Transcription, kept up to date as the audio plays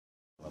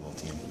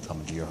team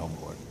coming to your home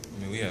court?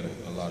 I mean, we had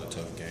a lot of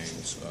tough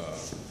games.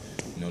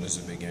 This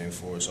is a big game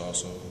for us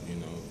also.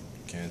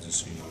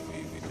 Kansas, we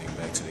think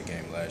back to the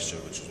game last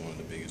year, which was one of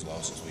the biggest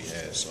losses we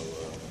had. So,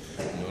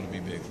 it'll be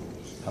big for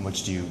us. How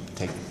much do you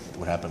take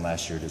what happened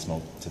last year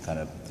to kind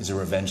of, is there a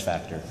revenge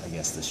factor, I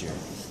guess, this year?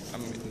 I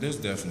mean, there's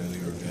definitely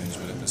revenge,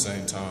 but at the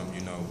same time,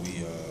 we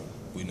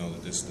know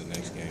that this is the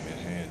next game at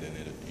hand, and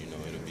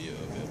it'll be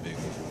a big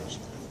one for us.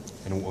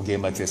 And a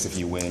game like this, if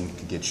you win,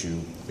 could get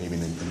you maybe in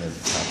the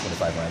top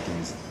 25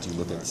 rankings. Do you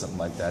look at something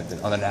like that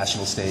on a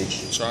national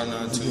stage? Try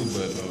not to,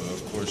 but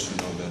of course,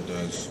 that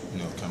does,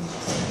 come into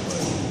play.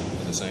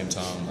 But at the same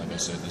time, like I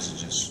said, this is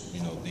just,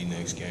 the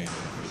next game.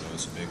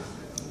 It's a big one.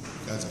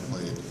 You guys have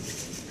played a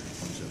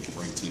bunch of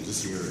great teams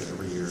this year,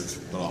 every year,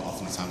 but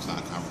oftentimes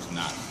not conference,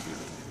 not here.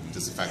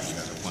 Just the fact that you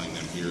guys are playing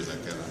them here, is that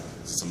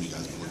something you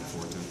guys have been looking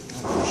forward to?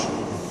 For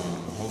sure.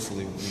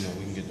 Hopefully,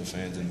 we can get the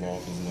fans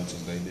involved as much as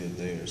they did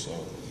there. So,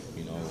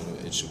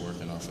 it should work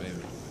in our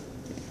favor.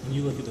 When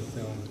you look at the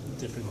film,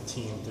 different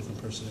team,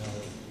 different personnel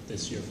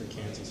this year for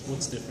Kansas,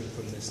 what's different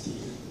from this team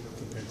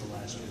compared to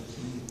last year?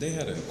 They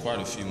had quite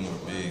a few more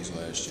bigs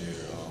last year.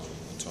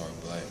 Tark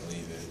Black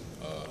leaving,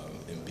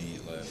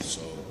 Embiid left.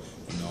 So,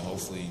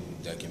 hopefully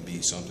that can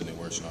be something that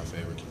works in our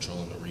favor,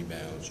 controlling the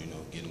rebounds,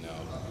 getting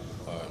out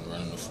and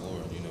running the floor,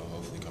 and,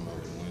 hopefully come out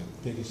with a win.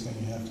 Biggest thing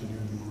you have to do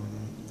tomorrow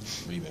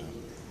night?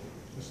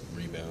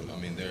 Rebound. I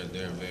mean, they're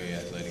a very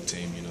athletic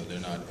team. They're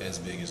not as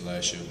big as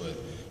last year, but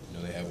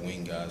they have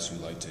wing guys who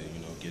like to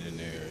get in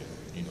there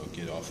and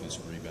get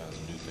offensive rebounds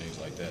and do things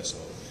like that. So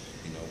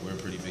we're a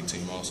pretty big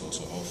team also.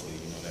 So hopefully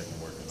that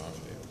can work in our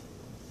favor.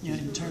 Yeah,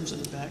 in terms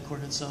of the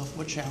backcourt itself,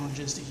 what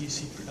challenges do you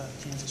see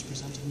Kansas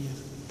presenting you?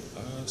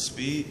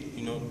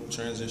 Speed.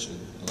 Transition.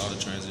 A lot of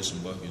transition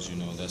buckets.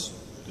 That's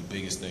the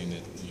biggest thing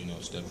that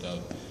stepped out.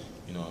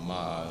 In my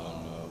eye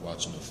on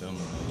watching the film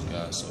of those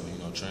guys. So,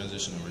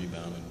 transition and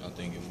rebounding, I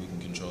think if we can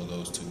control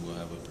those two, we'll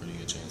have a pretty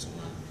good chance of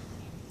winning.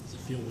 Does it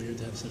feel weird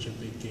to have such a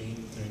big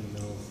game during the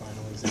middle of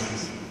final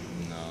exams?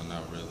 No,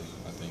 not really.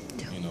 I think,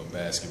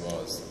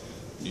 basketball is,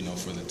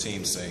 for the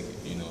team's sake,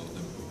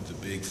 the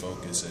big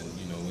focus, and,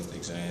 with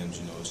exams,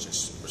 it's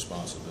just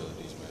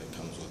responsibilities, man. It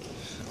comes with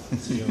it.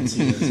 So you don't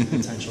see it as a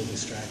potential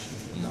distraction?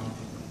 No, not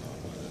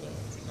at all.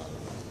 Not at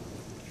all.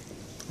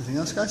 Anything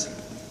else, guys?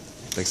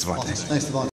 Thanks, Devon. Awesome. Thanks, Devon.